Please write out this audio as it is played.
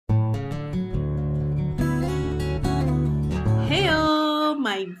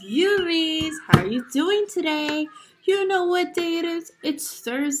my beauties. How are you doing today? You know what day it is? It's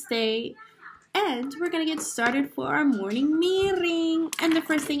Thursday. And we're going to get started for our morning meeting. And the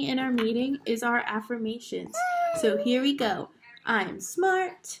first thing in our meeting is our affirmations. So here we go. I am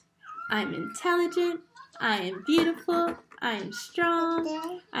smart. I'm intelligent. I am beautiful. I am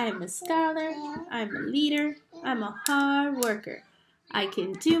strong. I am a scholar. I'm a leader. I'm a hard worker. I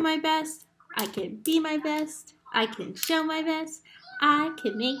can do my best. I can be my best. I can show my best. I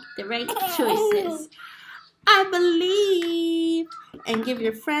can make the right choices. I believe. And give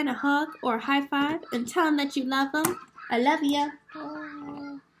your friend a hug or a high five and tell them that you love them. I love you.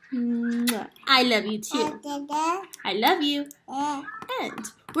 I love you too. I love you. And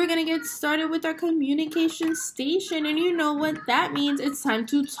we're going to get started with our communication station. And you know what that means. It's time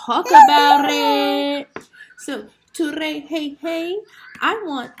to talk about it. So, today, hey, I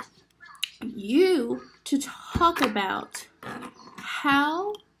want you to talk about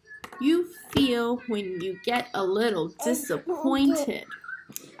how you feel when you get a little disappointed.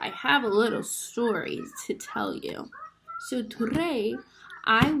 I have a little story to tell you. So today,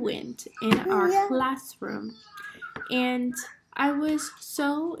 I went in our classroom and I was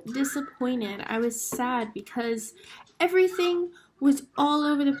so disappointed. I was sad because everything was all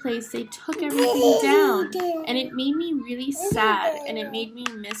over the place. They took everything down and it made me really sad and it made me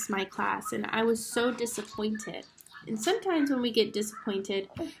miss my class and I was so disappointed. And sometimes when we get disappointed,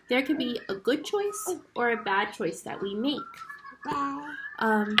 there could be a good choice or a bad choice that we make.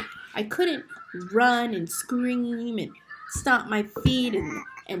 I couldn't run and scream and stomp my feet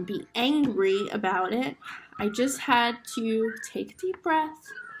and be angry about it. I just had to take a deep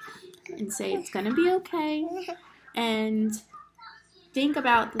breath and say it's going to be okay and think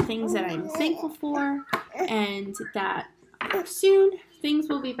about the things that I'm thankful for and that soon things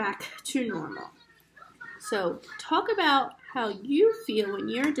will be back to normal. So talk about how you feel when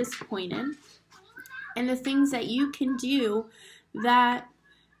you're disappointed and the things that you can do that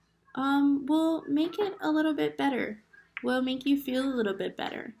will make it a little bit better, will make you feel a little bit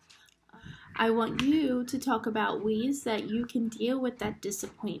better. I want you to talk about ways that you can deal with that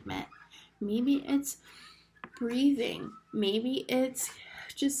disappointment. Maybe it's breathing. Maybe it's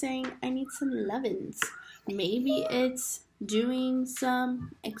just saying, I need some lovin's. Maybe it's doing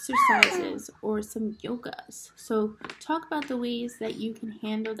some exercises or some yogas. So talk about the ways that you can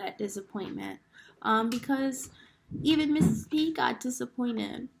handle that disappointment. Because even Mrs. P got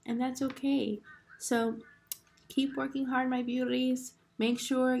disappointed, and that's okay. So keep working hard, my beauties. Make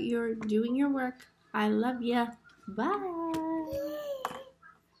sure you're doing your work. I love ya. Bye.